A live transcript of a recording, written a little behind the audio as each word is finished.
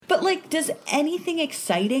But, like, does anything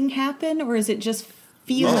exciting happen, or is it just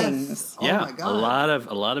feelings? Yes. Oh Yeah, my God.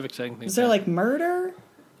 a lot of exciting things. Is there, like, murder?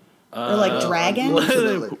 Or, like, dragons?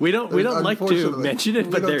 We don't like to mention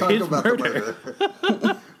it, but there is murder.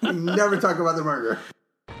 We never talk about the murder.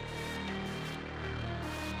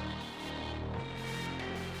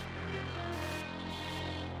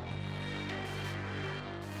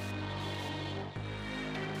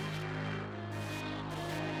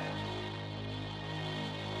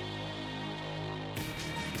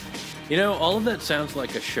 You know, all of that sounds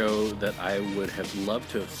like a show that I would have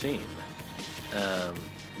loved to have seen,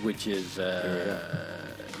 which is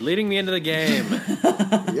leading me into the game.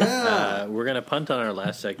 Yeah. We're going to punt on our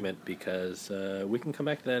last segment because we can come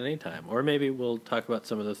back to that anytime. Or maybe we'll talk about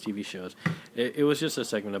some of those TV shows. It was just a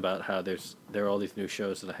segment about how there are all these new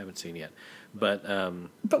shows that I haven't seen yet. But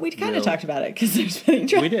we kind of talked about it because there's been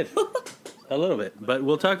we did. A little bit. But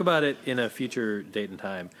we'll talk about it in a future date and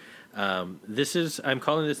time. I'm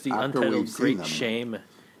calling this the After Untitled Great Shame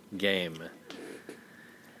game.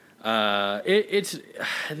 I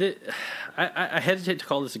hesitate to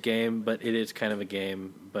call this a game, but it is kind of a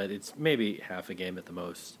game, but it's maybe half a game at the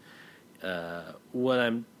most. Here's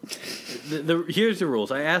the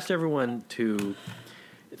rules. I asked everyone to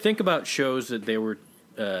think about shows that they were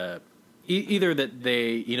either that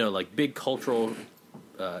they, like big cultural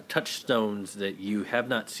touchstones that you have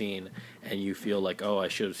not seen and you feel like, oh, I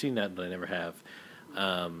should have seen that, but I never have.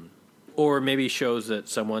 Or maybe shows that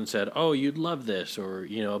someone said, oh, you'd love this. Or,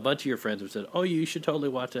 a bunch of your friends have said, oh, you should totally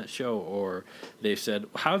watch that show. Or they said,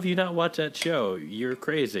 how have you not watched that show? You're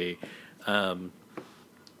crazy. And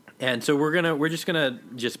so we're just gonna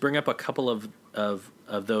bring up a couple of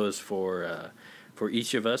those for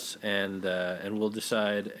each of us, and we'll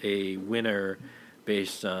decide a winner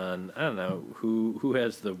based on, I don't know, who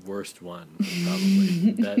has the worst one,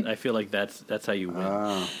 probably. I feel like that's how you win.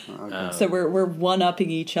 Okay. So we're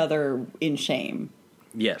one-upping each other in shame.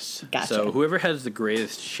 Yes. Gotcha. So whoever has the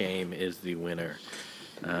greatest shame is the winner.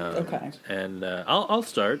 Okay. And I'll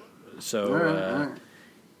start. So All right.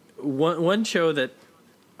 one show that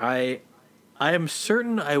I am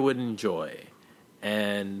certain I would enjoy,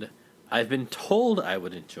 and I've been told I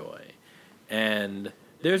would enjoy, and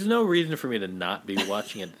there's no reason for me to not be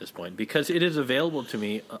watching it at this point because it is available to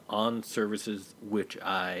me on services which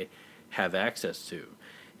I have access to,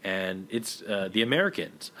 and it's The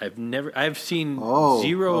Americans. I've seen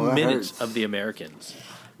 0 minutes hurts. of The Americans.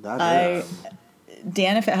 That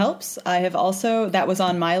Dan, if it helps, I have also, that was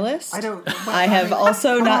on my list. I have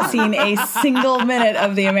also not seen a single minute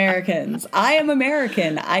of The Americans. I am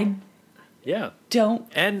American. Yeah, don't.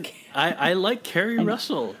 and I like Kerry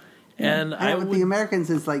Russell. And The Americans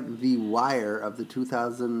is like The Wire of the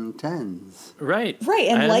 2010s. Right.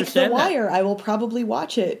 And I like The understand Wire, I will probably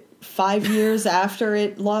watch it 5 years after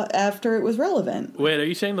it was relevant. Wait, are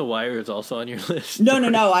you saying The Wire is also on your list? No.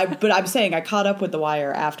 But I'm saying I caught up with The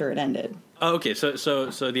Wire after it ended. Oh, okay. So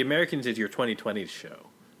The Americans is your 2020 show.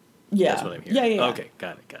 Yeah. That's what I'm hearing. Yeah. Okay,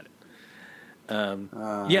 got it.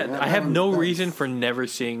 I have no reason for never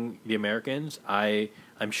seeing The Americans.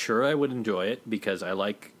 I'm sure I would enjoy it because I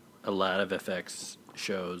like a lot of FX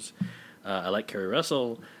shows. I like Kerry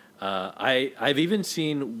Russell. I've even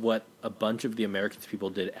seen what a bunch of the Americans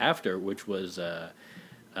people did after, which was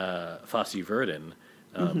Fosse Verdon.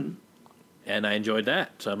 And I enjoyed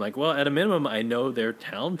that. So I'm like, well, at a minimum, I know they're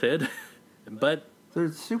talented, but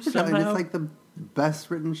They're super talented. It's like the best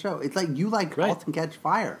written show. It's like you like *Halt and Catch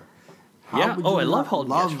Fire*. I love *Halt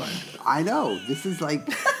and Catch Fire*. I know. This is like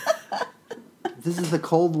this is the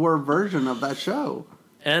Cold War version of that show.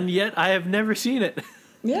 And yet I have never seen it.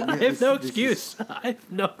 Yeah. I have no excuse. I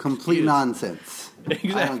have no complete excuse. Nonsense.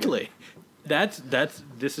 Exactly. This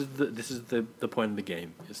is the point of the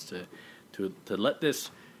game, is to let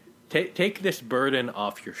this take this burden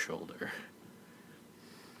off your shoulder.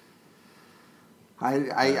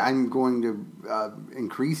 I'm going to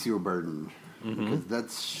increase your burden because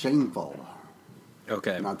that's shameful.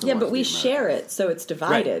 Okay. But we share it, so it's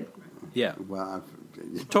divided. Right. Yeah. Well,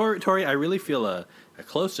 Tori, I really feel a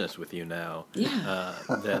closeness with you now. Yeah.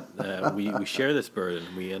 That we share this burden.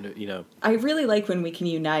 I really like when we can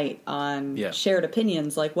unite on shared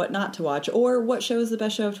opinions, like what not to watch, or what show is the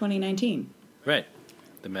best show of 2019. Right.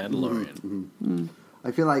 The Mandalorian.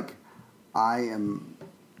 I feel like I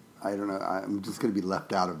don't know. I'm just going to be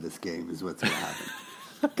left out of this game. Is what's going to happen.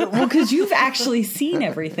 Well, because you've actually seen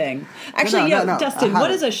everything. Actually, no, Dustin,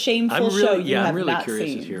 what is a shameful show you have really not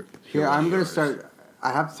curious seen? To hear Here, I'm going to start.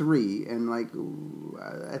 I have 3, and I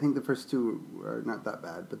think the first 2 are not that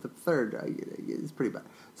bad, but the third is pretty bad.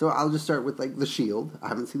 So I'll just start with The Shield. I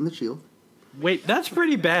haven't seen The Shield. Wait, that's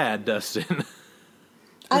pretty bad, Dustin.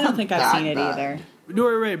 I don't think I've seen it either. No,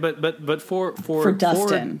 right, but for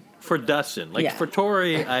Dustin. For Dustin, like for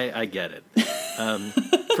Tori, I get it.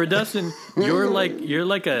 For Dustin, you've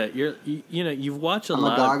watched a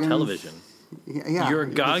lot of television. Yeah, you're a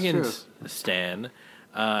Goggins stan.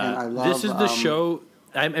 This is the show.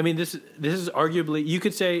 I mean, this is arguably, you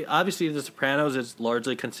could say, obviously, The Sopranos is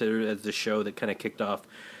largely considered as the show that kind of kicked off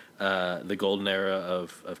the golden era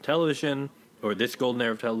of television, or this golden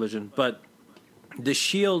era of television. But The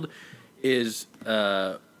Shield is,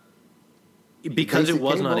 because it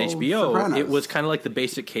wasn't on HBO, Sopranos. It was kind of like the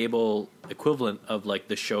basic cable equivalent of like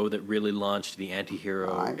the show that really launched the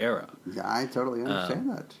anti-hero era. I totally understand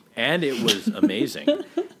that. And it was amazing.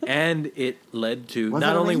 And it led to,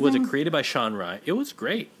 not only was it created by Sean Ryan, it was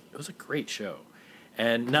great. It was a great show.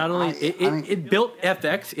 And not only, it built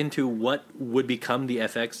FX into what would become the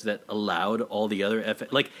FX that allowed all the other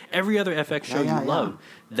FX, like every other FX show you love.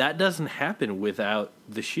 That doesn't happen without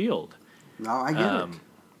The Shield. No, I get it.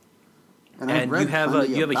 And you have a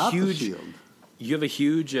huge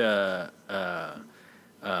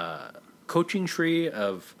coaching tree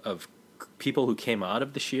of people who came out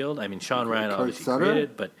of The Shield. I mean, Sean Ryan obviously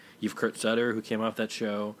created, but you've Kurt Sutter who came off that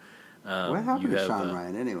show. What happened to Sean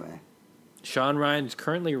Ryan anyway? Sean Ryan is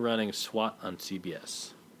currently running SWAT on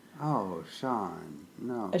CBS. Oh, Sean,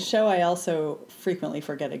 no. A show I also frequently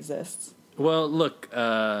forget exists. Well, look,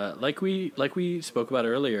 like we spoke about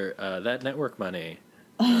earlier, that network money.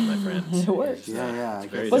 My friends. It works. Yeah.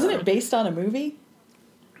 Wasn't it based on a movie?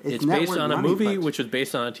 It's based on a movie, which was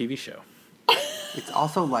based on a TV show. It's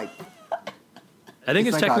also like... I think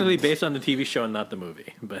it's like technically based on the TV show and not the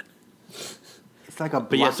movie, but... It's like a black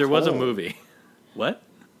But yes, there was a hole. movie. What?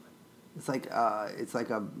 It's like a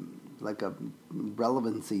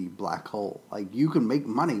relevancy black hole. Like, you can make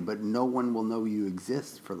money, but no one will know you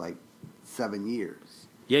exist for like 7 years.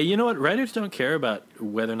 Yeah, you know what? Writers don't care about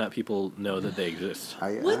whether or not people know that they exist.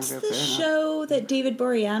 What's the show that David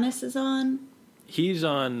Boreanaz is on? He's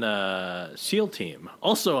on SEAL Team,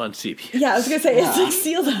 also on CBS. Yeah, I was going to say, it's like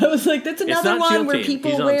SEAL. I was like, that's another one SEAL where Team.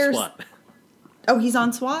 people he's wear... on SWAT. Oh, he's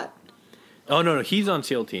on SWAT? Oh, no, he's on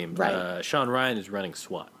SEAL Team. Right. Sean Ryan is running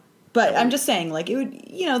SWAT. But I'm just saying, like, it would,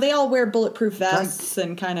 they all wear bulletproof vests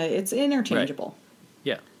and kind of, it's interchangeable. Right.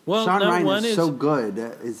 Yeah. Well, Sean Ryan is so good.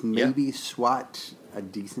 Is maybe SWAT a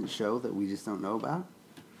decent show that we just don't know about?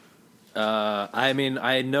 I mean,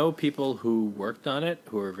 I know people who worked on it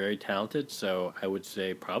who are very talented, so I would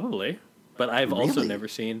say probably. But I've also never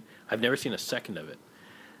seen a second of it.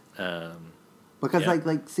 Because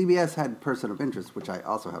like CBS had Person of Interest, which I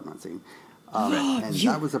also have not seen, and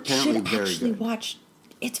that was apparently very good. Watch.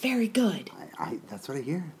 It's very good. That's what I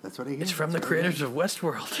hear. It's from the creators of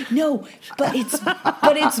Westworld. No, but it's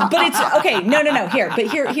okay. No.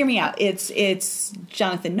 Hear me out. It's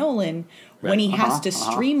Jonathan Nolan when he has to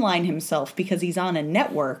streamline himself because he's on a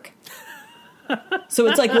network. So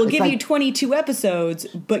it's like, we'll give you 22 episodes,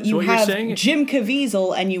 but you have Jim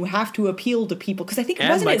Caviezel and you have to appeal to people. Because I think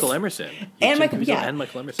and Michael Emerson. And Michael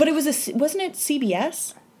Emerson. But it was wasn't it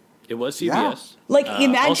CBS? It was CBS. Yeah. Like,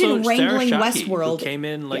 imagine also wrangling Sarah Shockey, Westworld. Who came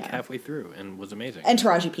in halfway through and was amazing. And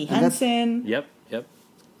Taraji P. Henson. Yep.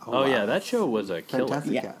 Oh yeah, that show was a killer.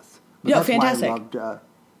 Fantastic cast. That's fantastic. why I loved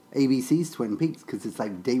ABC's Twin Peaks, because it's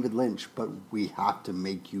like David Lynch, but we have to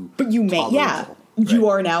make you. But you make you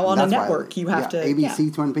are now on a network. You have to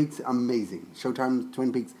ABC Twin Peaks, amazing. Showtime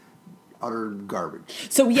Twin Peaks, utter garbage.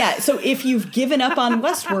 So if you've given up on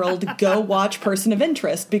Westworld, go watch Person of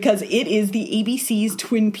Interest, because it is the ABC's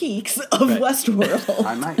Twin Peaks of Westworld.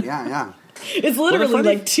 I might, yeah. It's literally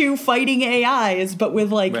like two fighting AIs, but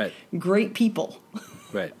with great people.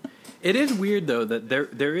 Right. It is weird though that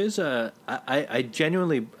there is I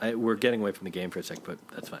genuinely we're getting away from the game for a sec, but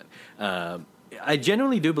that's fine. I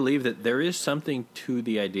genuinely do believe that there is something to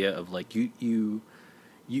the idea of like you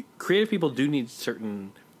creative people do need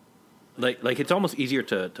certain. Like it's almost easier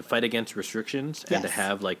to fight against restrictions and to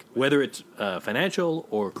have like whether it's financial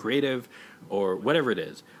or creative or whatever it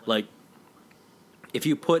is. Like if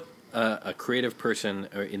you put a creative person,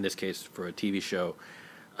 or in this case for a TV show,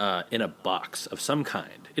 in a box of some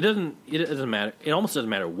kind, it doesn't matter. It almost doesn't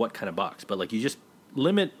matter what kind of box, but like you just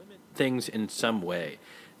limit things in some way.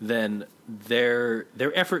 Then their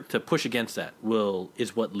effort to push against that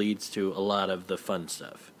is what leads to a lot of the fun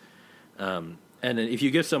stuff. And then if you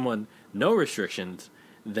give someone no restrictions,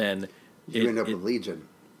 then you end up with Legion.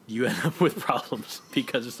 You end up with problems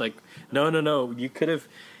because it's like, no. You could have,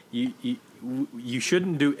 you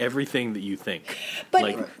shouldn't do everything that you think.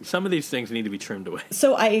 But some of these things need to be trimmed away.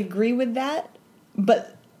 So I agree with that,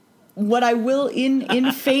 but what I will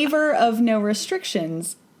in favor of no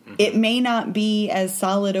restrictions It may not be as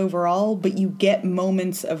solid overall, but you get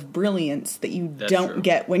moments of brilliance that you don't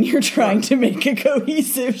get when you're trying to make a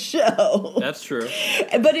cohesive show. That's true.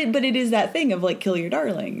 But it is that thing of like Kill Your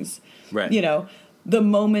Darlings. Right. You know, the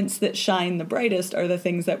moments that shine the brightest are the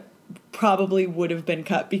things that probably would have been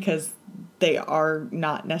cut because they are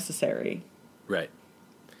not necessary. Right.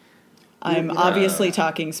 I'm obviously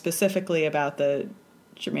talking specifically about the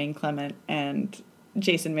Jermaine Clement and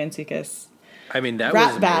Jason Mantzoukas that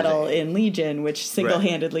rap was battle in Legion, which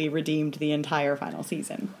single-handedly redeemed the entire final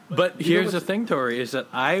season. But here's the thing, Tori, is that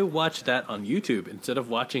I watched that on YouTube instead of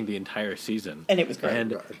watching the entire season. And it was great.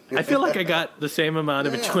 And I feel like I got the same amount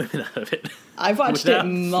of enjoyment out of it. I've watched it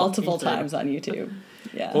multiple times on YouTube.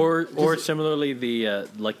 Yeah. Or similarly, the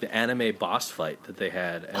anime boss fight that they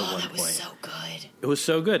had at one point. It was so good. It was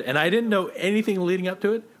so good. And I didn't know anything leading up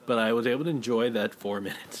to it, but I was able to enjoy that 4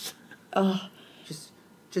 minutes.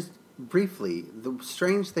 Just briefly, the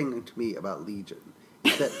strange thing to me about Legion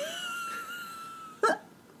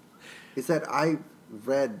is that I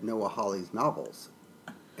read Noah Hawley's novels,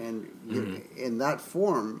 and in that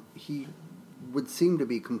form, he would seem to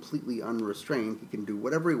be completely unrestrained. He can do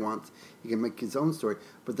whatever he wants. He can make his own story,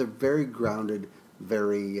 but they're very grounded,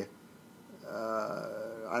 very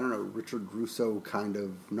Richard Russo kind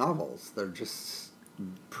of novels. They're just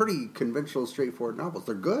pretty conventional, straightforward novels.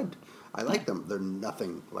 They're good. I like them. They're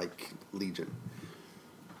nothing like Legion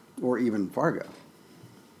or even Fargo.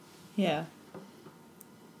 Yeah.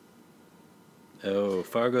 Oh,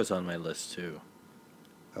 Fargo's on my list too.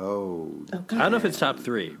 Oh, I don't know if it's top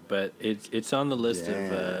 3, but it's on the list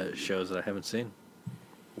of shows that I haven't seen.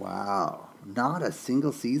 Wow. Not a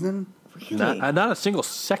single season? Really? Not a single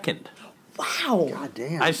second. Wow. God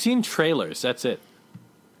damn. I've seen trailers. That's it.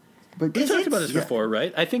 But We talked about this before,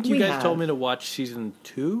 right? I think you guys have. told me to watch season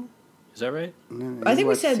 2. Is that right? No, I think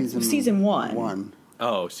we said season 1.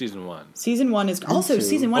 Oh, season 1. Season 1 is also two.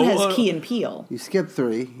 season 1 has Key and Peele. You skipped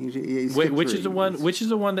 3. You skipped Wait, which 3. is the one? Which is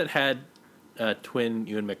the one that had twin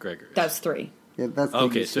Ewan McGregor? That's 3. Yeah, that's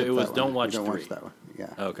Okay, you so skipped it was that don't one. watch You don't 3. watch that one.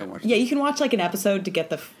 Yeah. Okay. Don't watch Yeah, that. you can watch like an episode to get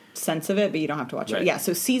the sense of it, but you don't have to watch Right. it. Yeah,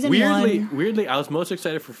 so season Weirdly, 1. I was most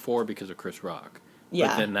excited for 4 because of Chris Rock. Yeah.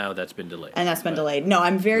 But then now that's been delayed. And that's been delayed. No,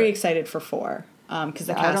 I'm very excited for 4 because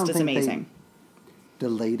the I cast don't is think they amazing.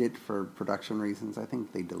 delayed it for production reasons. I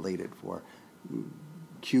think they delayed it for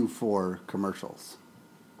Q4 commercials.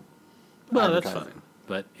 Well, that's advertising. fine.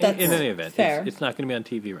 But That's in any event, fair. it's not going to be on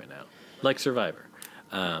TV right now, like Survivor.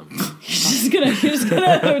 You're just gonna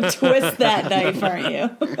twist that knife, aren't you?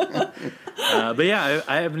 But yeah,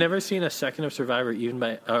 I have never seen a second of Survivor,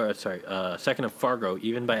 second of Fargo,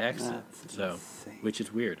 even by accident. That's So, insane. which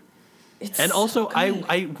is weird. It's And so also, good.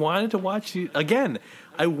 I wanted to watch again.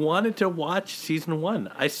 I wanted to watch season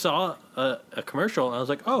 1. I saw a commercial and I was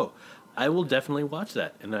like, oh, I will definitely watch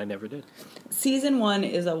that, and then I never did. Season 1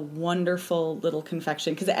 is a wonderful little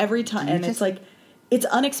confection because every time, and it's like, it's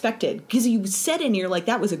unexpected because you said in, you're like,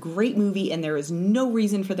 that was a great movie, and there is no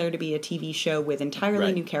reason for there to be a TV show with entirely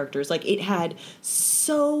Right. new characters. Like, it had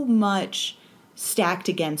so much stacked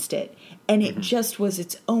against it, and it just was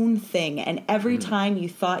its own thing. And every time you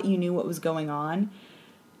thought you knew what was going on,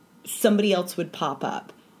 somebody else would pop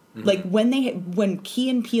up. Like when Key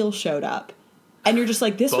and Peele showed up, and you're just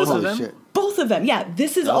like, this Both was of them? Shit. both of them. Yeah,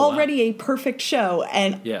 this is Oh, wow. already a perfect show,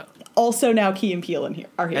 and Yeah. also now Key and Peele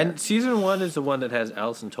are here. And season 1 is the one that has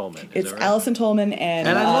Allison Tolman. Is It's that right? Allison Tolman and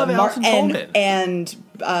And I love Allison Tolman. and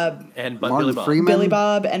and Martin Billy Bob. Freeman? Billy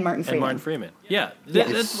Bob and Martin Freeman. And Martin Freeman. Yeah. Yeah.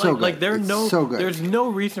 That's It's so like good. there's It's so good. there's no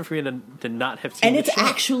reason for me to not have seen And this it's show.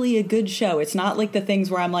 actually a good show. It's not like the things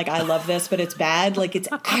where I'm like, I love this, but it's bad. Like, it's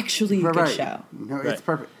actually a good show. No, Right. it's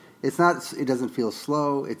perfect. It's not. It doesn't feel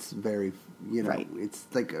slow. It's very, Right. It's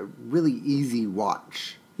like a really easy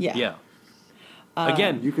watch. Yeah. Yeah.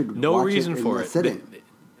 Again, You could no watch reason it in for the it. sitting.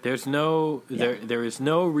 There's no there is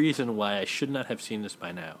no reason why I should not have seen this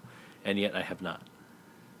by now, and yet I have not.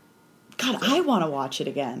 God, I want to watch it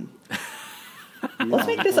again. Yeah, Let's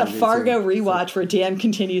make this I a do too. Fargo rewatch where Dan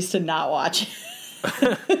continues to not watch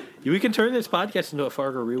it. We can turn this podcast into a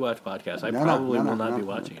Fargo rewatch podcast. I No, probably no, will no, not no. be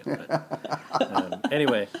watching it. But,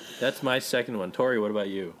 anyway, that's my second one. Tori, what about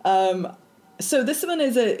you? So this one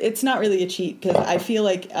it's not really a cheat because I feel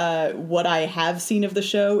like what I have seen of the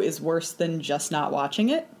show is worse than just not watching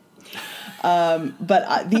it.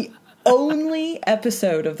 But the only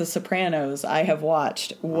episode of The Sopranos I have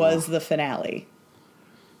watched was the finale.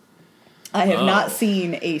 I have not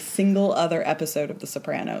seen a single other episode of The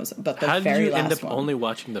Sopranos, but the How did very you last end up one. only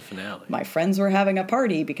watching the finale? My friends were having a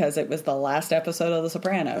party because it was the last episode of The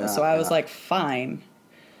Sopranos, so I was like, fine.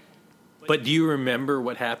 But do you remember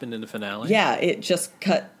what happened in the finale? Yeah, it just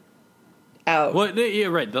cut out. Well, yeah,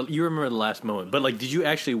 right. You remember the last moment, but like, did you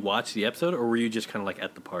actually watch the episode, or were you just kind of like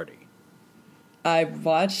at the party? I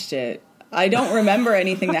watched it. I don't remember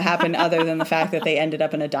anything that happened other than the fact that they ended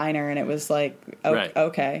up in a diner, and it was like,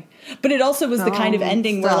 okay. But it also was the kind of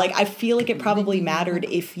ending where, like, I feel like it probably mattered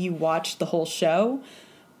if you watched the whole show.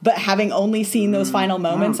 But having only seen those final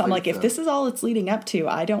moments, I'm like, if this is all it's leading up to,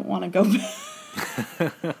 I don't want to go back.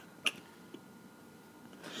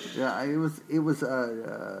 Yeah, it was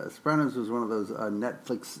Sopranos was one of those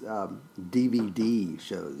Netflix DVD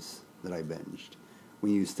shows that I binged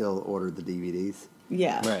when you still ordered the DVDs.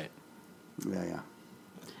 Yeah. Right. Yeah.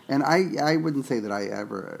 And I wouldn't say that I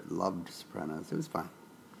ever loved Sopranos. It was fine.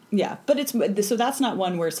 Yeah, but so that's not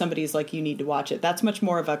one where somebody's like, you need to watch it. That's much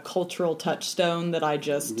more of a cultural touchstone that I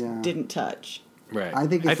just didn't touch. Right. I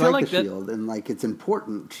think it's like The Shield, and like it's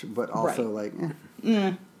important, but also like,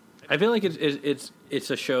 I feel like it's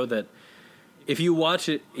a show that if you watch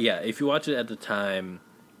it at the time,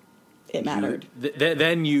 it mattered.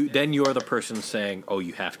 Then you're the person saying, "Oh,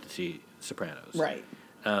 you have to see Sopranos." Right.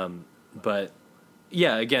 But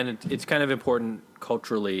yeah, again, it's kind of important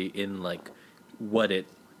culturally in like what it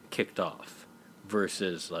kicked off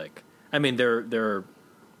versus like, I mean, there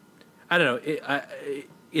I don't know.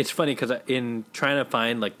 It's funny because in trying to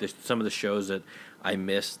find like some of the shows that I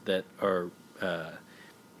missed that are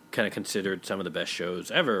kind of considered some of the best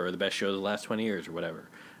shows ever or the best shows of the last 20 years or whatever.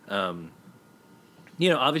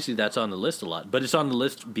 Obviously that's on the list a lot, but it's on the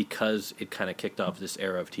list because it kind of kicked off this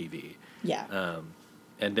era of TV. Yeah.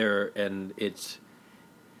 And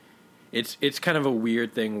it's kind of a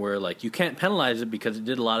weird thing where like you can't penalize it because it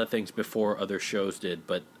did a lot of things before other shows did,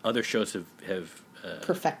 but other shows have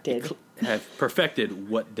perfected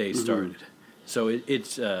what they started. So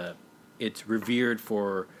it's revered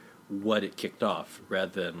for what it kicked off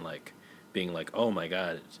rather than like being like, oh my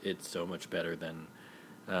god, it's so much better than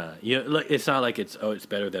it's not like it's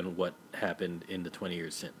better than what happened in the 20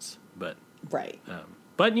 years since, but right.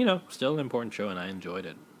 But still an important show and I enjoyed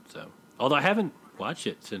it. So although I haven't watched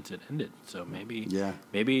it since it ended, so maybe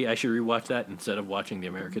I should rewatch that instead of watching The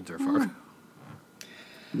Americans or Fargo.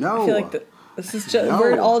 No, I feel like this is just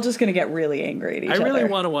we're all just going to get really angry at each other. I really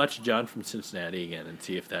want to watch John from Cincinnati again and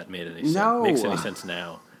see if that made any sense. Makes any sense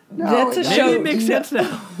now. No, that's a show. Maybe it makes sense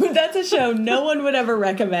now. That's a show no one would ever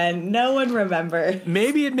recommend. No one remember.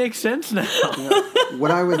 Maybe it makes sense now.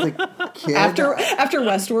 When I was a kid, after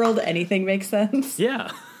Westworld, anything makes sense.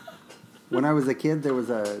 Yeah. When I was a kid, there was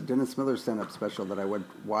a Dennis Miller stand-up special that I would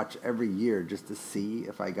watch every year just to see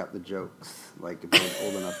if I got the jokes, like if I was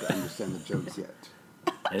old enough to understand the jokes yet.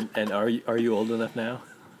 And are you old enough now?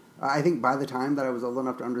 I think by the time that I was old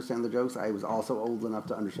enough to understand the jokes, I was also old enough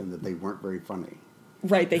to understand that they weren't very funny.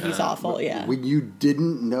 Right, that he's awful, yeah. When you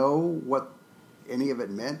didn't know what any of it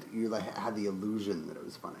meant, you like had the illusion that it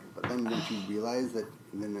was funny. But then once you realized that,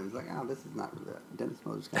 then it was like, this is not really Dennis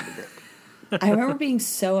Miller's kind of a dick. I remember being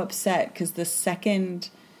so upset because the second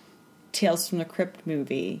Tales from the Crypt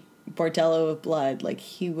movie, Bordello of Blood, like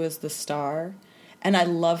he was the star. And I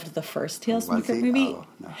loved the first Tales from the Crypt movie. Oh,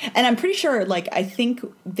 no. And I'm pretty sure, like, I think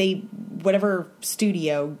whatever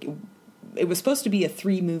studio, it was supposed to be a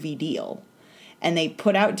 3-movie deal. And they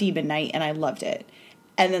put out Demon Knight, and I loved it.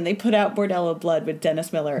 And then they put out Bordello of Blood with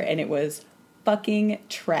Dennis Miller, and it was fucking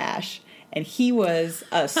trash. And he was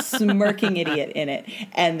a smirking idiot in it.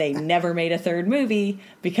 And they never made a third movie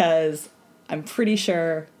because I'm pretty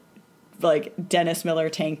sure, like, Dennis Miller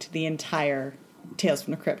tanked the entire Tales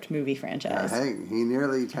from the Crypt movie franchise. Hey, he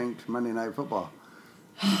nearly tanked Monday Night Football.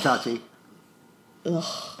 Chachi.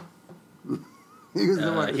 Ugh.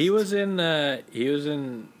 He was in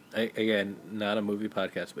again, not a movie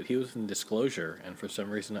podcast, but he was in Disclosure, and for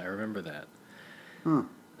some reason I remember that.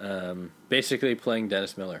 Basically playing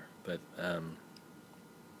Dennis Miller. But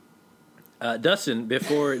Dustin,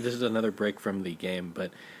 before this is another break from the game,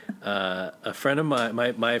 but a friend of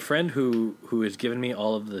my friend who has given me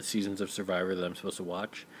all of the seasons of Survivor that I'm supposed to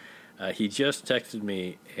watch, he just texted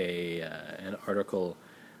me an article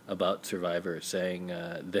about Survivor saying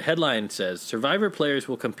the headline says Survivor players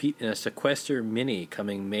will compete in a sequester mini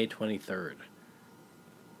coming May 23rd.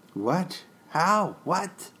 What? How?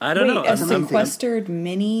 What? I don't know. A sequestered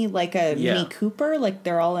mini, like a Mini Cooper, like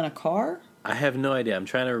they're all in a car? I have no idea. I'm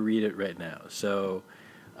trying to read it right now. So,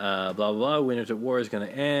 blah, blah, blah. Winners at War is going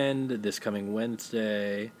to end this coming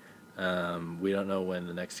Wednesday. We don't know when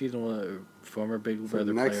the next season will. Former Big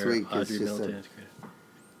Brother next player week Audrey is Middleton.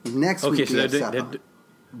 Next week. So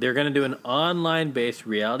they're going to do an online-based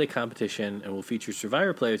reality competition and will feature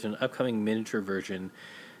Survivor players in an upcoming miniature version.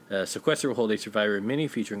 Sequester will hold a Survivor mini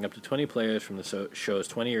featuring up to 20 players from the show's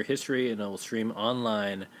 20-year history, and it will stream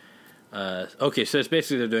online Okay, so it's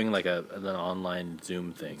basically they're doing like an online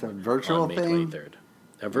Zoom thing. It's a virtual on May thing? 23rd.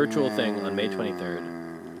 A virtual thing on May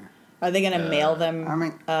 23rd. Are they going to mail them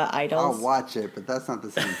idols? I'll watch it, but that's not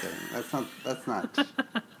the same thing. That's not.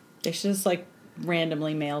 They should just like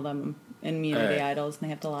randomly mail them immunity idols, and they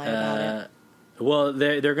have to lie about it. Well,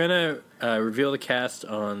 they're gonna reveal the cast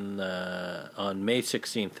on May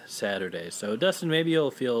 16th, Saturday. So Dustin, maybe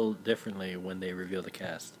you'll feel differently when they reveal the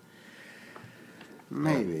cast.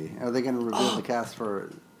 Maybe. Are they going to reveal the cast for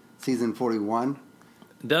season 41?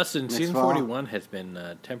 Dustin, Next season fall? 41 has been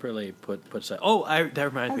temporarily put aside. Oh, that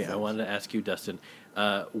reminds me. I wanted to ask you, Dustin,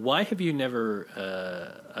 why have you never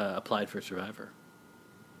applied for Survivor?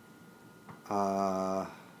 I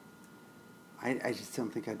just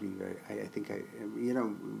don't think I'd be very. I think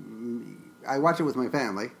I watch it with my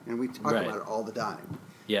family, and we talk about it all the time.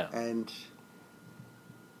 Yeah. And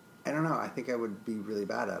I don't know. I think I would be really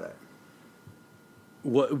bad at it.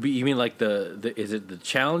 What you mean, like the is it the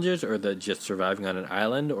challenges or the just surviving on an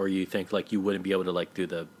island, or you think like you wouldn't be able to like do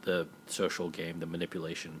the social game, the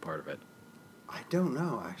manipulation part of it? I don't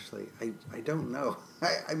know. Actually, I don't know.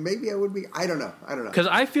 Maybe I would be. I don't know. Because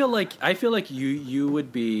I feel like you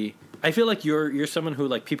would be. I feel like you're someone who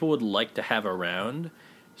like people would like to have around,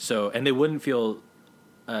 so and they wouldn't feel.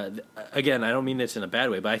 Again, I don't mean this in a bad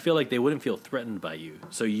way, but I feel like they wouldn't feel threatened by you,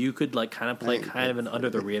 so you could like kind of play kind of an under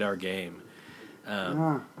the radar game.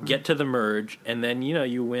 Get to the merge, and then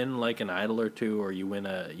you win like an idol or two, or you win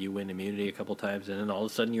immunity a couple times, and then all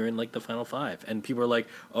of a sudden you're in like the final 5, and people are like,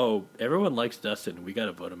 "Oh, everyone likes Dustin. We got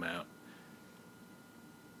to vote him out."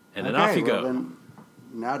 And then off you go. Then,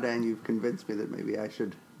 now, Dan, you've convinced me that maybe I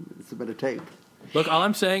should submit a tape. Look, all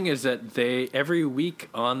I'm saying is that they every week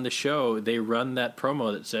on the show they run that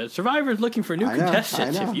promo that says Survivor's looking for new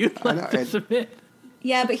contestants. If you'd like to submit.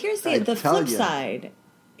 Yeah, but here's the flip side.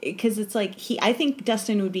 Because it's like I think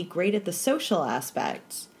Dustin would be great at the social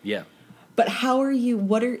aspects. Yeah. But how are you?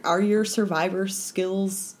 What are your Survivor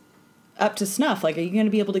skills up to snuff? Like, are you going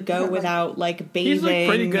to be able to go without like bathing? He's like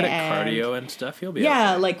pretty good at cardio and stuff. He'll be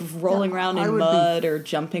like rolling around in mud or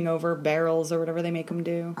jumping over barrels or whatever they make him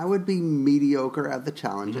do. I would be mediocre at the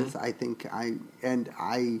challenges. I think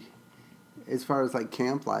as far as like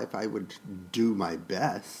camp life, I would do my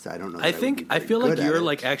best. I don't know. I feel like you're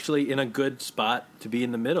like actually in a good spot to be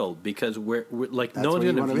in the middle because we're like that's no one's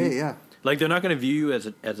going to view. Yeah. Like they're not going to view you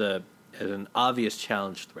as an obvious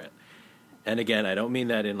challenge threat. And again, I don't mean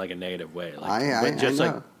that in like a negative way. Like, just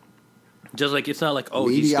like it's not like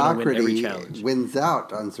he's going to win every challenge. Wins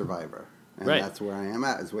out on Survivor, and that's where I am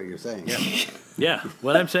at. Is what you're saying? Yeah. Yeah.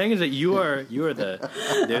 What I'm saying is that you are the.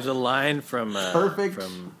 There's a line from perfect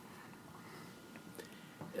from.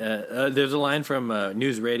 There's a line from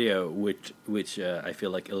News Radio which I feel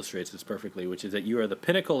like illustrates this perfectly, which is that you are the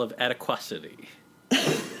pinnacle of adequacy.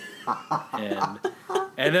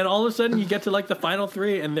 and then all of a sudden you get to like the final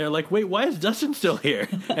 3 and they're like, wait, why is Dustin still here?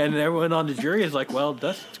 And everyone on the jury is like, well,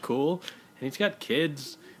 Dustin's cool and he's got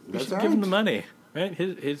kids. We should give him the money, right?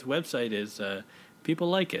 His website is people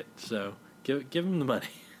like it, so give him the money.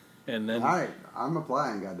 And then, all right, I'm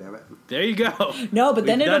applying. Goddammit! There you go. No, but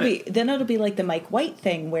then it'll be like the Mike White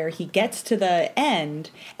thing where he gets to the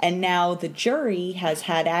end, and now the jury has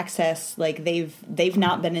had access. Like they've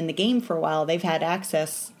not been in the game for a while. They've had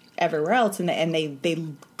access everywhere else, and they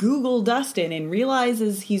Google Dustin and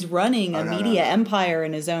realizes he's running a media empire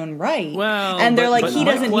in his own right. Well, and they're like, he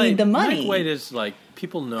doesn't need the money. Mike White is like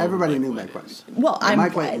people know. Everybody knew Mike White. Well,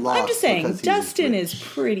 I'm just saying Dustin is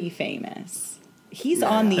pretty famous. He's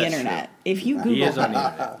on the internet. True. If you Google he is on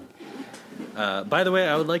the internet. By the way,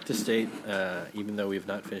 I would like to state, even though we've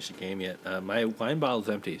not finished the game yet, my wine bottle's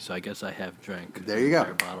empty, so I guess I have drank. There you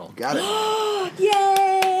go. Bottle. Got it.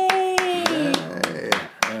 Yay!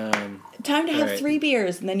 Time to have right. 3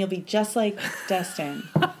 beers, and then you'll be just like Dustin.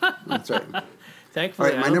 That's right. Thankfully,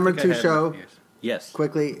 all right, my number 2 show. Yes.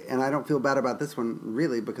 Quickly, and I don't feel bad about this one,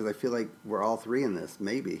 really, because I feel like we're all 3 in this.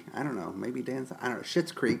 Maybe. I don't know. Maybe Dan's... I don't know.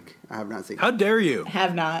 Schitt's Creek. I have not seen. How dare you?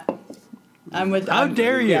 Have not. I'm with... How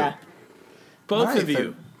dare you? Yeah. Both of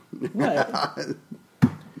you. What?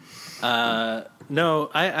 No,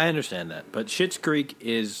 I understand that. But Schitt's Creek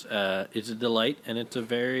is a delight, and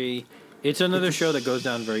it's another show that goes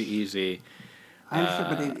down very easy. I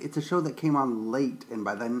understand, but it's a show that came on late, and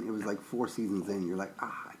by then it was like 4 seasons in. You're like,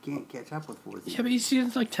 I can't catch up with 4 seasons. Yeah, but each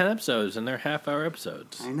season's like 10 episodes, and they're half-hour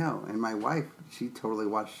episodes. I know, and my wife, she totally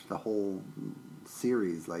watched the whole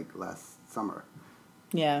series like last summer.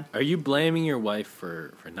 Yeah. Are you blaming your wife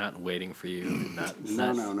for not waiting for you,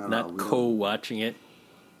 not co-watching it?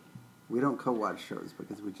 We don't co-watch shows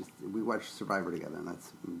because we watch Survivor together, and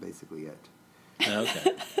that's basically it.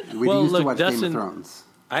 Okay. We used to watch Game of Thrones.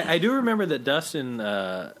 I do remember that Dustin,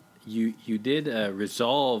 you did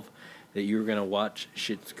resolve that you were going to watch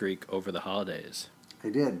Schitt's Creek over the holidays. I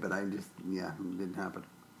did, but it didn't happen.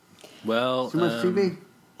 Well, too much TV.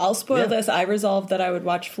 I'll spoil this. I resolved that I would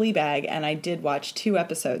watch Fleabag, and I did watch 2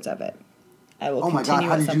 episodes of it. I will. Oh my God! continue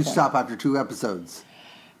How at did some you point. stop after 2 episodes?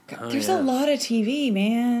 There's a lot of TV,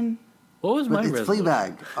 man. What was my It's resolution?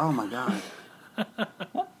 Fleabag. Oh my God.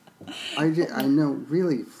 I know,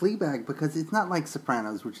 really, Fleabag, because it's not like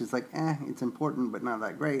Sopranos, which is like, it's important, but not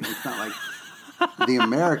that great. It's not like The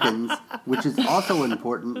Americans, which is also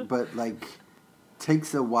important, but like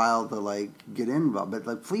takes a while to like get involved. But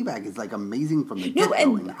like Fleabag is like amazing from the get-go.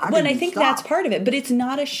 And I think that's part of it. But it's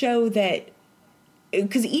not a show that,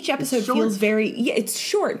 because each episode feels it's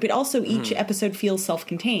short, but also each episode feels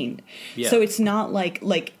self-contained. Yeah. So it's not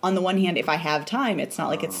like on the one hand, if I have time, it's not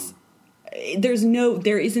like there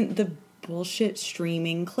isn't the bullshit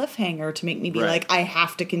streaming cliffhanger to make me be like, I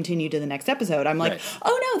have to continue to the next episode. I'm like,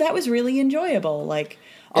 oh no, that was really enjoyable. Like,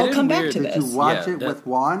 I'll come back to this. Did you watch it with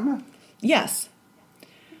Juan? Yes.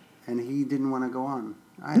 And he didn't want to go on.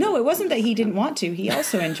 No, it wasn't that he didn't want to. He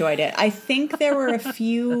also enjoyed it. I think there were a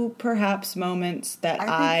few, perhaps, moments that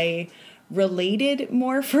I related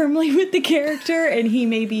more firmly with the character, and he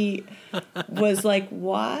maybe was like,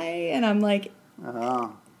 why? And I'm like,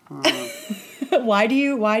 why do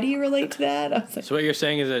you relate to that? I was like, So what you're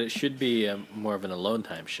saying is that it should be more of an alone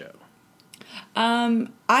time show.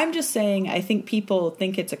 I'm just saying I think people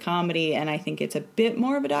think it's a comedy, and I think it's a bit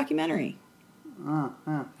more of a documentary.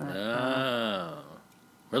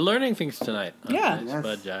 We're learning things tonight. Yeah. Yes.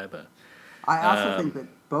 I also think that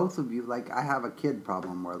both of you, like, I have a kid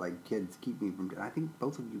problem where, like, kids keep me from... I think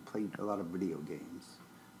both of you played a lot of video games.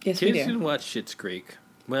 Yes, Kids we do. can watch Schitt's Creek.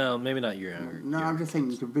 Well, maybe not your younger. No, I'm just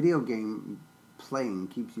saying the video game playing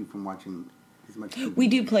keeps you from watching as much TV. We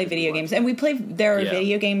do play video games, and we play. There are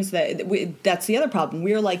video games that's the other problem.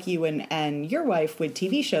 We're like you and your wife with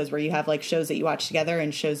TV shows, where you have like shows that you watch together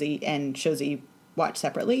and shows that you watch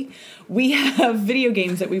separately. We have video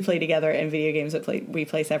games that we play together and video games that we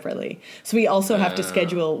play separately. So we also have to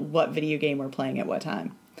schedule what video game we're playing at what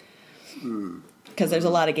time. Because there's a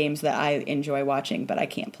lot of games that I enjoy watching, but I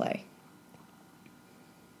can't play.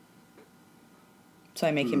 So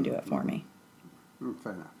I make him do it for me.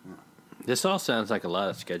 Fair enough, yeah. This all sounds like a lot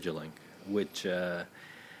of scheduling, which...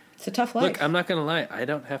 It's a tough life. Look, I'm not going to lie. I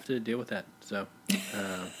don't have to deal with that. So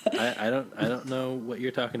I don't know what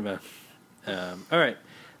you're talking about. All right.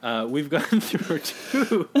 We've gone through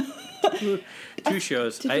two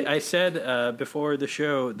shows. I said before the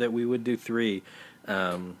show that we would do 3.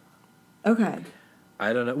 Okay.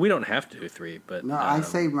 I don't know. We don't have to do 3, but... No, I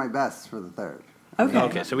saved my best for the 3rd.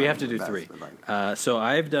 Okay, so we have to do 3. So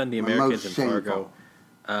I've done The Americans and Fargo.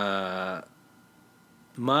 So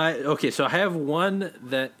I have one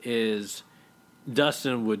that is...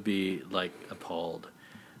 Dustin would be, like, appalled.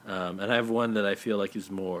 And I have one that I feel like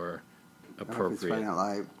is more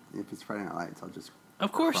appropriate. If it's Friday Night Lights, I'll just...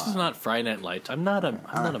 Of course cry. it's not Friday Night Lights. I'm not a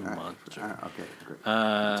monster. Okay, great.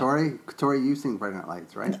 Tori, you've seen Friday Night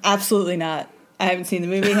Lights, right? Absolutely not. I haven't seen the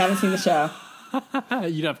movie, haven't seen the show.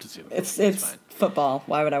 You don't have to see it. It's football.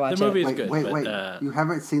 Why would I watch it? The movie is good. Wait. You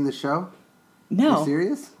haven't seen the show? No. You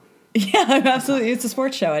serious? Yeah, I'm absolutely. It's a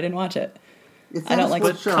sports show. I didn't watch it. I don't like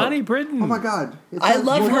sports show. Connie Britton. Oh my God! I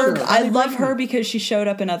love her. I love her because she showed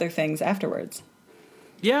up in other things afterwards.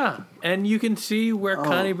 Yeah, and you can see where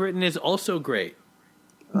Connie Britton is also great.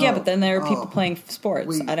 Yeah, but then there are people playing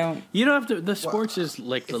sports. You don't have to. The sports is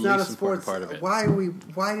like the least important part of it. Why are we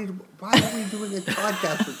doing a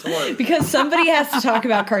podcast with Tori? Because somebody has to talk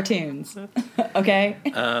about cartoons. Okay.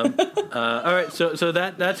 All right. So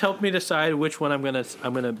that's helped me decide which one I'm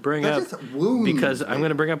gonna bring up because I'm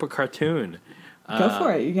gonna bring up a cartoon. Go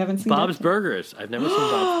for it. You haven't seen Bob's Burgers. I've never seen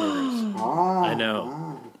Bob's Burgers.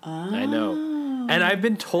 I know. And I've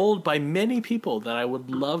been told by many people that I would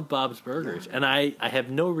love Bob's Burgers, and I have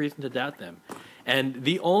no reason to doubt them. And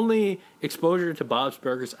the only exposure to Bob's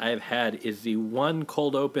Burgers I have had is the one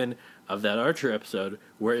cold open of that Archer episode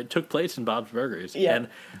where it took place in Bob's Burgers. Yeah. And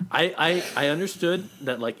I understood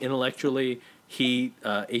that, like, intellectually,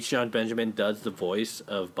 H. John Benjamin does the voice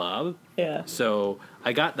of Bob. Yeah. So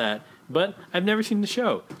I got that. But I've never seen the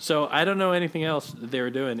show, so I don't know anything else that they were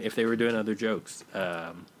doing, if they were doing other jokes.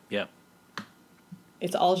 Yeah.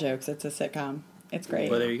 It's all jokes. It's a sitcom. It's great.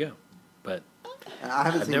 Well, there you go. But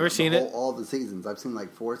I've never seen it. All the seasons. I've seen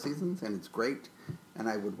like 4 seasons, and it's great. And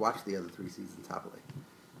I would watch the other 3 seasons happily.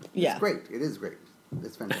 Yeah. It's great. It is great.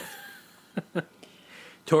 It's fantastic.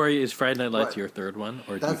 Tori, is Friday Night Lights your 3rd one,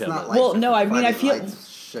 or do you have not like well, no. I mean, I feel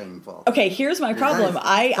shameful. Okay, here's my problem.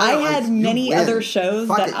 I had many other shows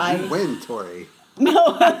that I win, Tori.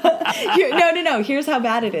 No. Here's how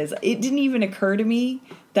bad it is. It didn't even occur to me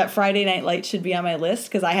that Friday Night Lights should be on my list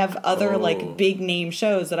because I have other like big name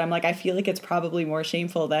shows that I'm like, I feel like it's probably more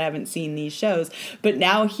shameful that I haven't seen these shows. But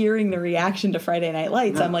now hearing the reaction to Friday Night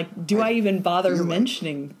Lights, I'm like, do I even bother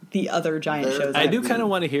mentioning the other giant shows? I do kind of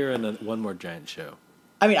want to hear one more giant show.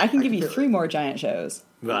 I mean, I can give you 3 more giant shows.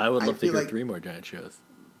 Well, I would love to hear 3 more giant shows.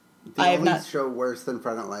 The only show worse than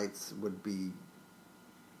Friday Night Lights would be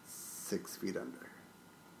 6 Feet Under.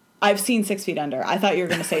 I've seen 6 Feet Under. I thought you were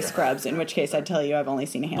going to say Scrubs, in which case I'd tell you I've only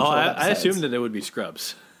seen a handful of episodes. I assumed that it would be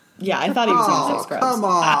Scrubs. Yeah, I thought he was going to say Scrubs. Come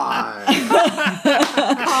on!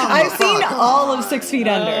 I've seen all of 6 Feet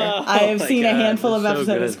Under. I have seen a handful of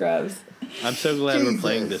episodes of Scrubs. I'm so glad we're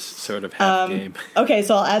playing this sort of half game. Okay,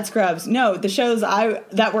 so I'll add Scrubs. No, the shows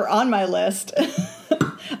that were on my list,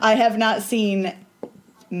 I have not seen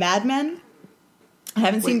Mad Men. I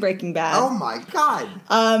haven't seen Breaking Bad. Oh my god!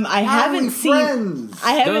 I haven't seen. Friends?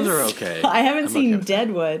 Those are okay. I haven't seen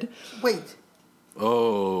Deadwood. Wait.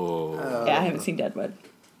 Oh. Yeah, I haven't seen Deadwood.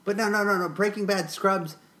 But no. Breaking Bad,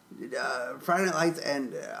 Scrubs, Friday Night Lights,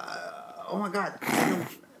 and oh my god!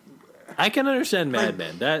 I can understand Mad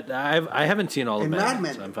Men. That I haven't seen all of Mad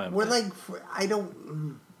Men. So I'm fine. We're with like, I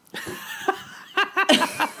don't.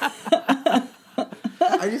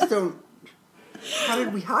 I just don't. How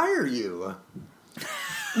did we hire you?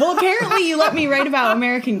 Well, apparently you let me write about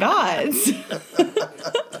American Gods. I feel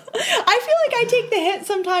like I take the hit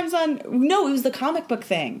sometimes on... No, it was the comic book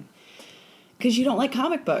thing. Because you don't like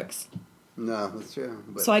comic books. No, that's true.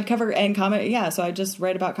 But so I'd cover... so I just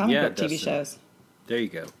write about comic book TV shows. There you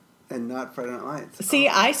go. And not Friday Night Lights. See,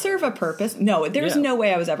 I serve a purpose. No, there's no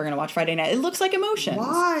way I was ever going to watch Friday Night. It looks like Emotions.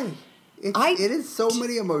 Why? It is so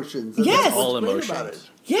many emotions. Yes. It's all emotions.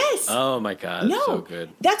 Yes. Oh my god, it's so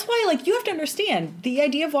good. That's why, like, you have to understand the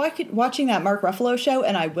idea of watching that Mark Ruffalo show,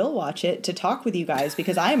 and I will watch it to talk with you guys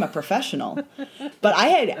because I am a professional. But I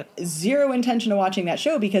had zero intention of watching that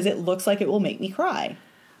show because it looks like it will make me cry.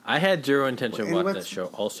 I had zero intention of watching that show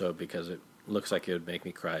also because it looks like it would make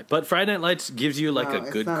me cry. But Friday Night Lights gives you like a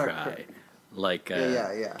good cry. Like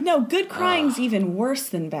yeah. No, good crying's even worse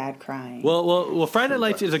than bad crying. Well, Friday Night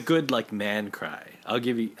Lights is a good like man cry. I'll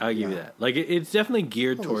give you that. Like it's definitely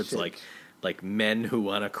geared towards like men who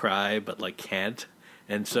want to cry but like can't,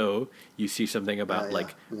 and so you see something about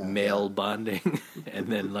male bonding, and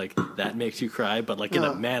then like that makes you cry, but like in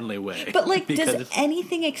a manly way. But like, does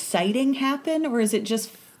anything exciting happen, or is it just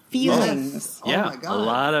feelings? Yes. Yeah, oh my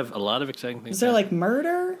God. a lot of exciting things. Is there like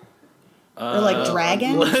murder? Or like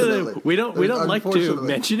dragons? We don't like to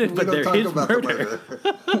mention it, but there is murder.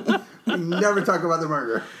 We never talk about the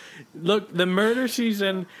murder. Look, the murder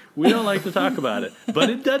season, we don't like to talk about it, but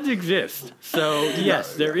it does exist. So,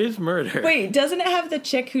 yes, there is murder. Wait, doesn't it have the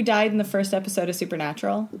chick who died in the first episode of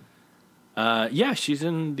Supernatural? Yeah, she's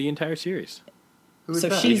in the entire series. So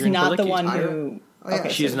she's Adrian not the Palicki. one who... Okay,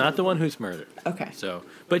 she is not the one who's murdered. Okay. So,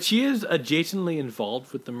 but she is adjacently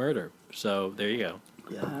involved with the murder. So, there you go.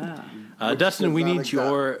 Yeah. Dustin, we need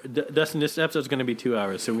Dustin, this episode's going to be 2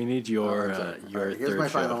 hours, so we need your right, third here's my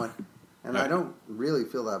show. final one. And I don't really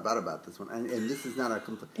feel that bad about this one. And this is not a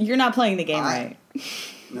complete... You're not playing the game right.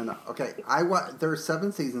 No. Okay. There are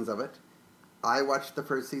 7 seasons of it. I watched the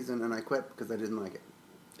first season and I quit because I didn't like it.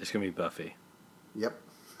 It's going to be Buffy. Yep.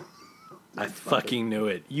 I fucking knew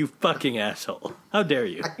it. You fucking asshole. How dare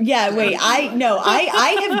you? Yeah, wait.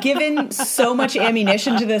 I have given so much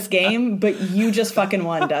ammunition to this game, but you just fucking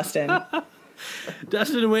won, Dustin.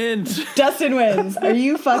 Dustin wins. Dustin wins. Are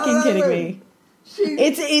you fucking kidding me?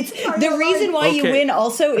 It's the reason why you win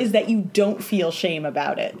also is that you don't feel shame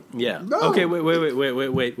about it. Yeah. No. Okay,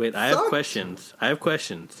 wait. I have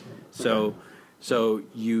questions. So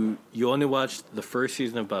you only watched the first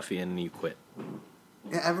season of Buffy and then you quit.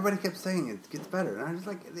 Yeah, everybody kept saying it gets better, and I was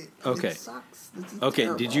like, it sucks. This is okay,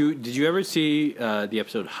 terrible. did you ever see the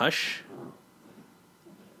episode Hush?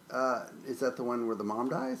 Is that the one where the mom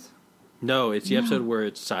dies? No, it's the episode where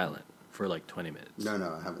it's silent for like 20 minutes. No,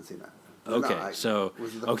 I haven't seen that.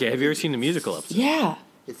 Okay, have you ever seen the musical episode? Yeah.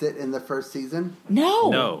 Is it in the first season?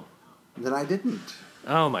 No. Then I didn't.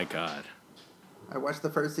 Oh my god. I watched the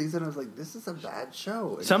first season. I was like, "This is a bad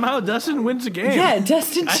show." Somehow Dustin wins the game. Yeah,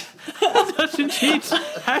 Dustin. Dustin cheats.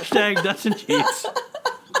 Hashtag Dustin cheats.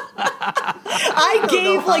 I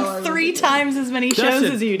gave like 3 times as many shows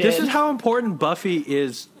as you did. This is how important Buffy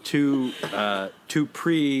is to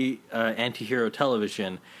anti-hero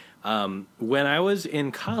television. When I was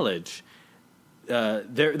in college,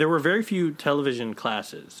 there were very few television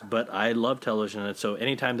classes, but I love television, and so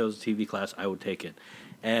anytime there was a TV class, I would take it.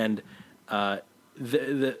 And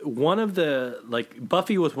one of the like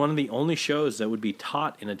Buffy was one of the only shows that would be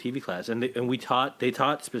taught in a TV class, and they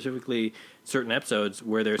taught specifically certain episodes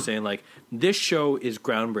where they're saying like this show is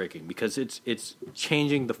groundbreaking because it's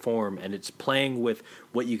changing the form and it's playing with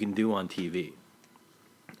what you can do on TV,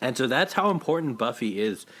 and so that's how important Buffy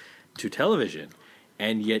is to television.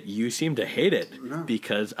 And yet you seem to hate it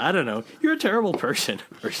because I don't know, you're a terrible person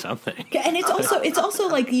or something. And it's also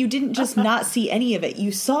like you didn't just not see any of it.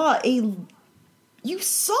 You saw it,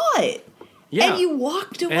 and you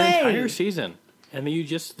walked away. An entire season, and you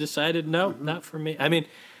just decided no, not for me. I mean,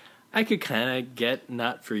 I could kind of get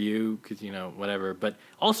not for you because whatever. But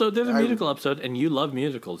also, there's a musical episode, and you love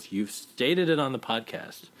musicals. You've stated it on the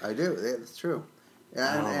podcast. I do. It's true.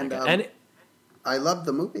 And I love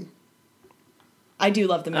the movie. I do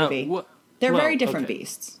love the movie. They're very different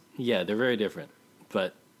beasts. Yeah, they're very different.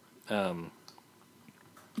 But, the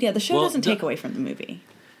show doesn't take away from the movie.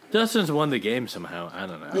 Dustin's won the game somehow. I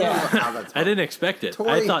don't know. Yeah. I didn't expect it.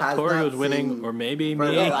 I thought Tori was winning, or maybe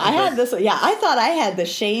me. I had this. Yeah, I thought I had the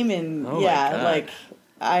shame and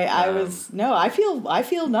I was no. I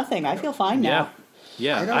feel nothing. I feel fine now.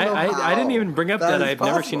 Yeah. I didn't even bring up that I've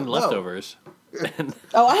never seen Leftovers.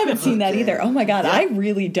 Oh, I haven't seen that either. Oh my god, I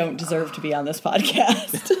really don't deserve to be on this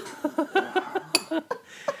podcast.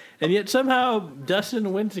 And yet somehow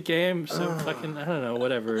Dustin wins the game. So fucking I don't know,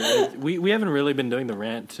 whatever. We haven't really been doing the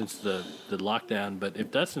rant since the lockdown. But if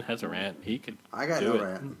Dustin has a rant, he could. I got no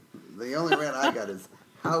rant. The only rant I got is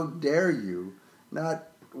how dare you not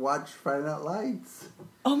watch Friday Night Lights?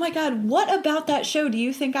 Oh my god, what about that show do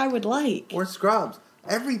you think I would like? Or Scrubs?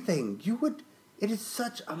 Everything you would. It is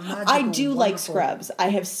such a magical, I do like Scrubs. I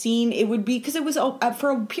have seen it would be because it was for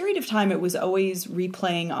a period of time. It was always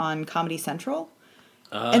replaying on Comedy Central,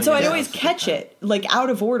 and so I'd always catch it like out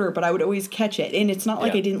of order, but I would always catch it. And it's not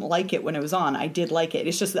like I didn't like it when it was on. I did like it.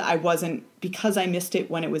 It's just that I wasn't because I missed it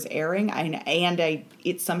when it was airing,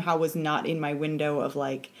 it somehow was not in my window of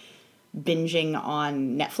like binging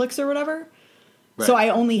on Netflix or whatever. Right. So I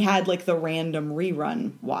only had like the random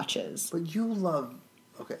rerun watches. But you love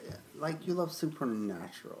you love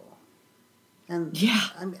Supernatural. And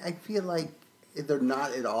I feel like they're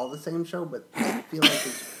not at all the same show, but I feel like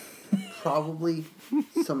it's probably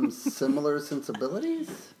some similar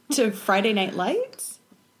sensibilities. To Friday Night Lights?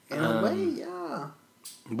 In a way, yeah.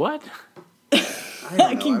 What?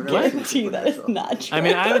 I can guarantee that is not true. I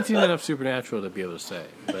mean, I haven't seen enough Supernatural to be able to say,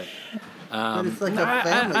 but it's like a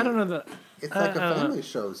family. I don't know that. It's like a family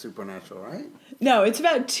show, Supernatural, right? No, it's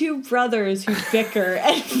about two brothers who bicker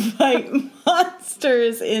and fight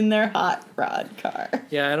monsters in their hot rod car.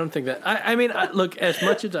 Yeah, I don't think that. I mean, look, as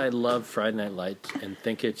much as I love Friday Night Lights and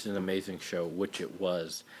think it's an amazing show, which it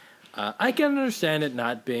was, I can understand it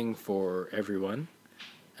not being for everyone.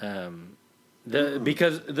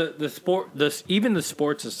 Because the sport, even the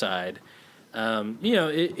sports aside,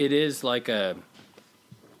 it is like a.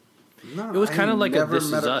 No, it was kind of like a This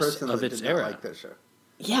Is met a Us person of that its did not era. like that show.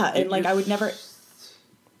 Yeah, and I would never.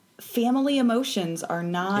 Family emotions are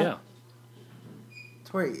not. Yeah.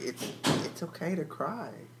 Tori, it's okay to cry.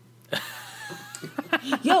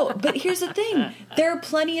 Yo, but here's the thing: there are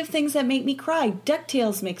plenty of things that make me cry.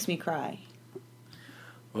 DuckTales makes me cry.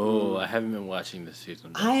 Oh, I haven't been watching this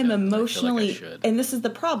season. I am emotionally, I feel like I should. and this is the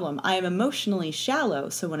problem. I am emotionally shallow,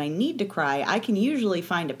 so when I need to cry, I can usually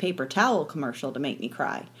find a paper towel commercial to make me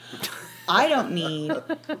cry. I don't need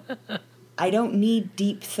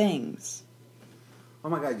deep things. Oh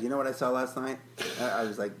my god! You know what I saw last night? I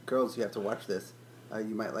was like, "Girls, you have to watch this.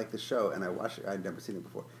 You might like the show." And I watched it. I'd never seen it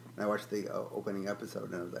before. And I watched the opening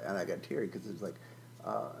episode, and I got teary because it was like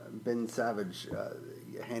Ben Savage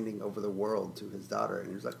handing over the world to his daughter, and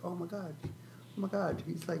he was like, "Oh my god!"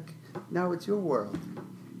 He's like, "Now it's your world."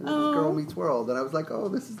 And this Girl Meets World, and I was like, "Oh,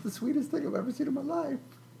 this is the sweetest thing I've ever seen in my life."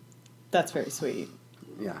 That's very sweet.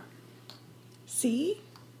 Yeah. See,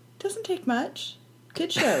 doesn't take much.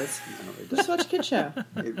 Kid shows. No, just watch a kid show.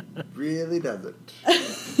 It really doesn't.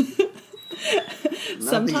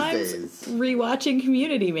 Sometimes rewatching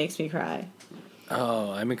Community makes me cry.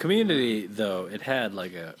 Oh, I mean, Community though it had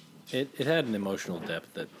like it had an emotional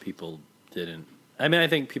depth that people didn't. I mean, I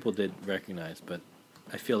think people did recognize, but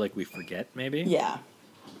I feel like we forget maybe. Yeah,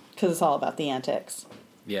 because it's all about the antics.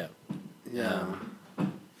 Yeah. Yeah.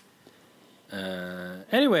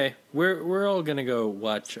 Anyway, we're all gonna go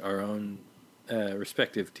watch our own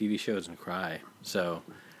respective TV shows and cry. So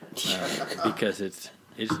because it's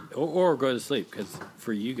or go to sleep because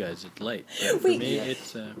for you guys it's late. But for me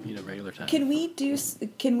it's regular time. Can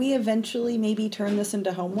we eventually maybe turn this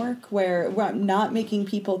into homework where we're not making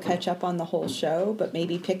people catch up on the whole show, but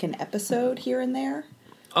maybe pick an episode here and there?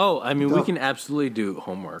 Oh, I mean, we can absolutely do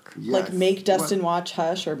homework. Yes. Like make Dustin watch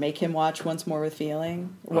Hush or make him watch Once More with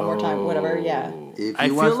Feeling. One more time, whatever, yeah. If I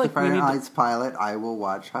you feel watch like the Friday we need Night to- Lights pilot, I will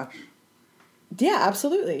watch Hush. Yeah,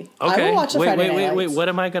 absolutely. Okay. I will watch the Friday Night Wait. Lights. What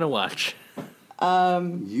am I going to watch?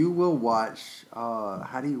 You will watch.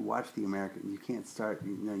 How do you watch The American? You can't start.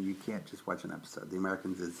 You can't just watch an episode. The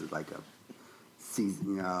Americans is like a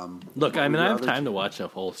season. Look, I mean, I have other time to watch a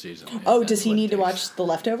whole season. if Oh, that's does he what it need to takes. watch The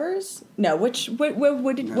Leftovers? No. What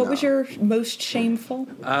was your most shameful?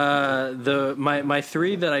 My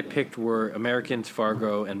three that I picked were Americans,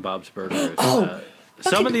 Fargo, and Bob's Burgers. Oh,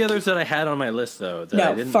 Some of the others that I had on my list, though, that I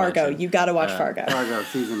No, didn't Fargo. mention. You got to watch Fargo. Fargo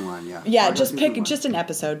season 1. Yeah. Yeah, Fargo just season pick 1. just an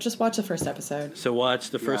episode. Just watch the first episode. So watch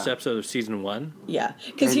the first Yeah. episode of season 1. Yeah,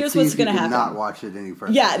 because And here's see what's if you going to can happen. Not watch it any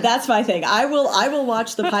further. Yeah, that's my thing. I will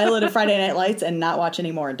watch the pilot of Friday Night Lights and not watch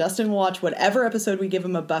anymore. Dustin will watch whatever episode we give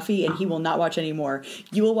him of Buffy, and he will not watch anymore.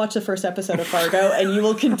 You will watch the first episode of Fargo, and you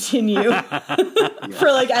will continue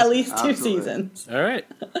for like at least 2 Absolutely. seasons. All right.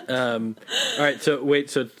 All right. So wait.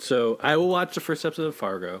 So I will watch the first episode of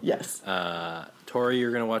Fargo. Yes. Tori,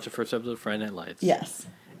 you're going to watch the first episode of Friday Night Lights. Yes.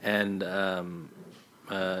 And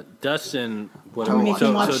Dustin, what Do are Do we we? make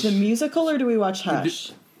him watch the musical, or do we watch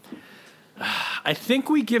Hush? I think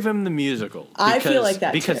we give him the musical. I feel like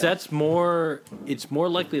that, because too. that's more. It's more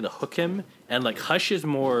likely to hook him, and like Hush is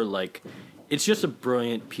more like it's just a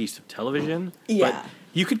brilliant piece of television. Yeah. But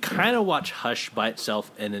you could kind of watch Hush by itself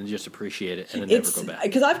and then just appreciate it and then never It's go back.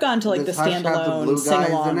 because I've gone to like Does the Hush have the standalone blue sing guys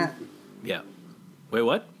in along. it? Yeah. Wait,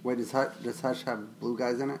 what? Wait, does Hush have blue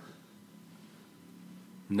guys in it?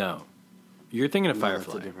 No. You're thinking of No, that's a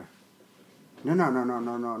Firefly. different-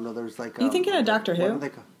 No. There's like. You thinking of Doctor what Who? are they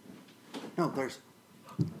called? No,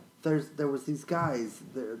 there was these guys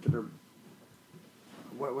that are.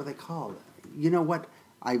 What were they called? You know what?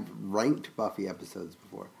 I've ranked Buffy episodes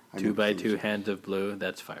before. I've 2 never by seen 2 the show. Hands of Blue.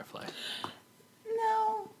 That's Firefly.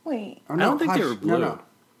 No, wait. Oh, I don't think they Hush. were blue. No.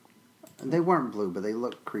 They weren't blue, but they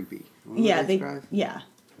looked creepy. Remember Yeah, these they. guys? Yeah.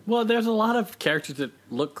 Well, there's a lot of characters that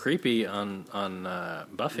look creepy on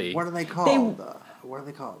Buffy. What are they called? What are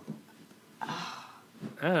they called? I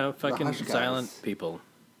don't know, fucking Hush guys. silent people.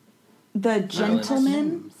 The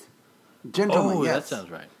Gentleman. Gentlemen, Oh, yes. that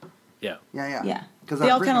sounds right. Yeah. Yeah. Yeah. Because They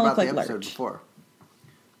I've all written kinda about look the like episode Lurch. before.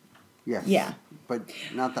 Yes. Yeah. But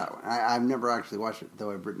not that one. I've never actually watched it,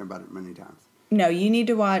 though I've written about it many times. No, you need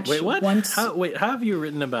to watch. Wait, what? Once. How have you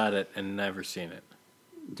written about it and never seen it?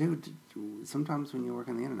 Dude, sometimes when you work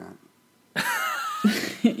on the internet.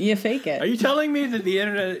 You fake it. Are you telling me that the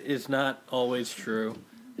internet is not always true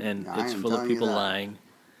and I it's am full of telling you people that. lying?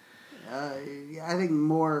 Yeah, I think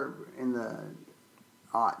more in the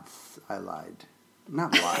aughts I lied.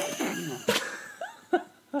 Not lied.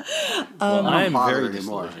 Well, I am bother very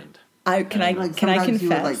anymore. disillusioned. Can I Like can I sometimes you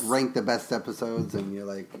would confess? like rank the best episodes, and you're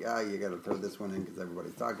like, you got to throw this one in because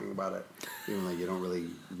everybody's talking about it, even though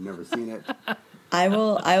you've never seen it. I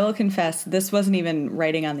will confess this wasn't even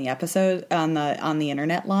writing on the episode on the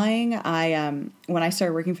internet lying. When I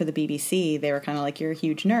started working for the BBC, they were kind of like, "You're a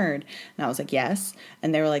huge nerd," and I was like, "Yes,"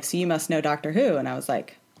 and they were like, "So you must know Doctor Who," and I was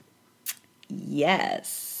like,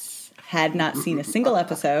 "Yes." Had not seen a single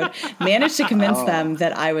episode, managed to convince them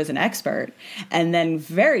that I was an expert, and then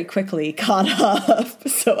very quickly caught up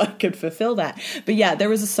so I could fulfill that. But yeah, there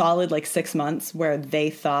was a solid like 6 months where they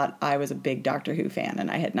thought I was a big Doctor Who fan,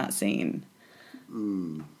 and I had not seen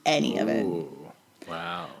any of it. Ooh,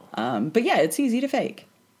 wow. But yeah, it's easy to fake.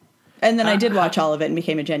 And then I did watch all of it and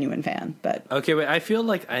became a genuine fan. But Okay, wait. I feel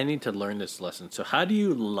like I need to learn this lesson. So, how do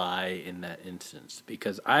you lie in that instance?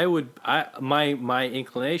 Because my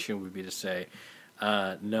inclination would be to say,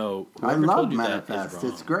 no. I Whoever love told you that is Manifest.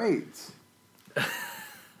 wrong. It's great.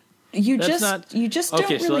 you That's just not- don't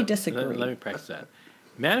Okay, so really let disagree. me practice that.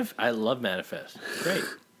 I love Manifest. It's great.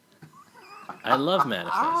 I love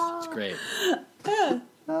Manifest. It's great.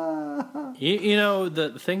 You know,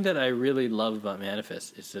 the thing that I really love about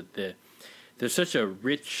Manifest is that there's such a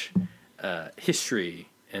rich history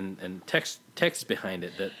and text behind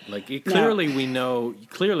it that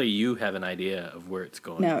clearly you have an idea of where it's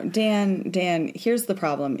going. No, Dan, here's the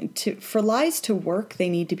problem. For lies to work, they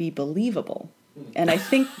need to be believable. And I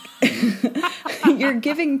think you're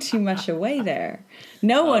giving too much away there.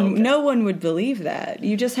 No one would believe that.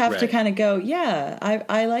 You just have to Right. kind of go, yeah,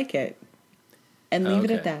 I like it. And leave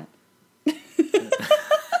it at Okay. that.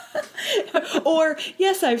 Or,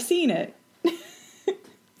 yes, I've seen it.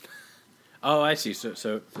 Oh, I see.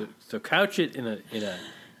 So couch it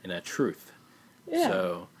in a truth. Yeah.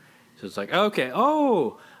 So it's like, okay,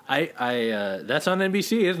 I that's on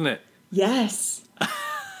NBC, isn't it? Yes.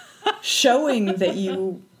 Showing that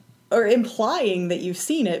you, or implying that you've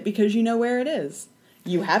seen it because you know where it is.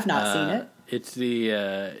 You have not seen it. It's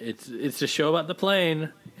the show about the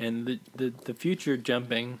plane and the future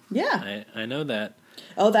jumping. Yeah. I know that.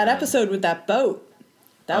 Oh, that episode with that boat.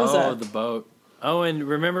 That was the boat. Oh, and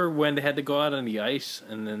remember when they had to go out on the ice,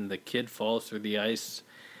 and then the kid falls through the ice,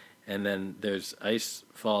 and then there's ice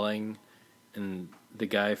falling, and the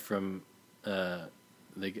guy from the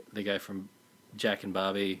guy from Jack and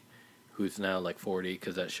Bobby, who's now like 40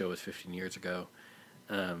 because that show was 15 years ago.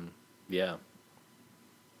 Yeah.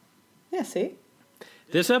 Yeah. See.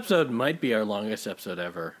 This episode might be our longest episode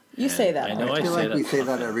ever. You say that. I feel like we say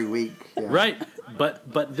that every week. Yeah. Right,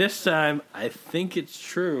 but this time I think it's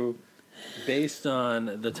true, based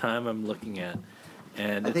on the time I'm looking at,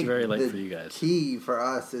 and it's very late for you guys. The key for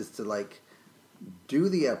us is to do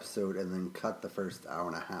the episode and then cut the first hour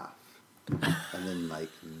and a half, and then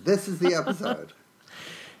this is the episode.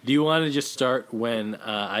 Do you want to just start when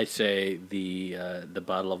I say the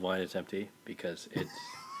bottle of wine is empty, because it's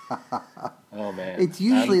oh man, it's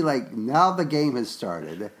usually now the game has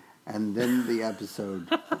started. And then the episode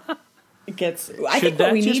gets. I think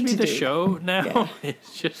what we need to the show now. Yeah.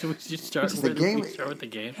 It's just we should start with the game. Start with the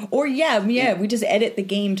game. Or we just edit the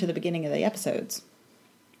game to the beginning of the episodes.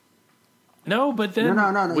 No, but then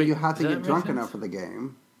no. You have to get drunk enough for the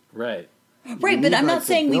game, right? Right, but I'm not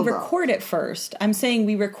saying we record it first. I'm saying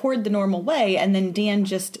we record the normal way, and then Dan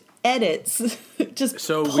just edits,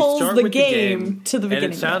 so pulls we start the with game to the beginning.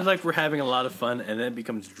 And it sounds like we're having a lot of fun, and then it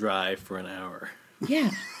becomes dry for an hour.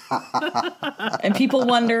 Yeah. And people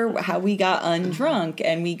wonder how we got undrunk,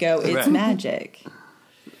 and we go, it's magic.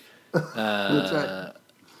 That's right.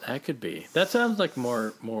 That could be. That sounds like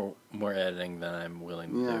more editing than I'm willing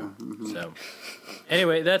to do. Mm-hmm. So,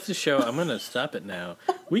 anyway, that's the show. I'm going to stop it now.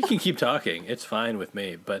 We can keep talking. It's fine with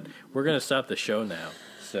me, but we're going to stop the show now.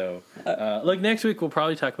 So, next week we'll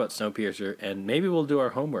probably talk about Snowpiercer, and maybe we'll do our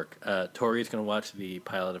homework. Tori's going to watch the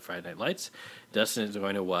pilot of Friday Night Lights. Dustin is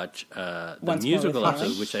going to watch the musical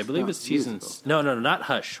episode, which I believe is season... No, not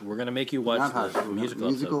Hush. We're going to make you watch the musical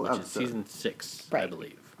episode, which is season 6, right. I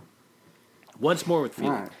believe. Once More with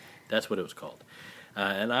Feeling. Right. That's what it was called.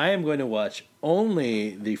 And I am going to watch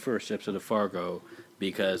only the first episode of Fargo,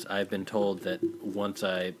 because I've been told that once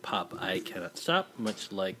I pop, I cannot stop,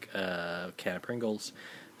 much like a can of Pringles.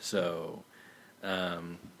 So...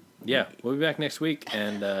 we'll be back next week,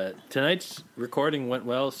 and tonight's recording went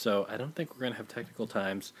well, so I don't think we're going to have technical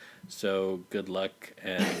times, so good luck,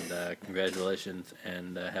 and congratulations,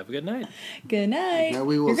 and have a good night. Good night. Now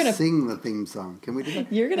we will sing the theme song. Can we do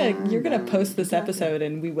that? You're gonna post this episode,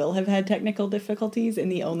 and we will have had technical difficulties,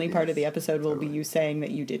 and the only part of the episode will be you saying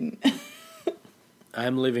that you didn't.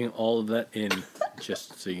 I'm leaving all of that in,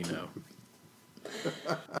 just so you know.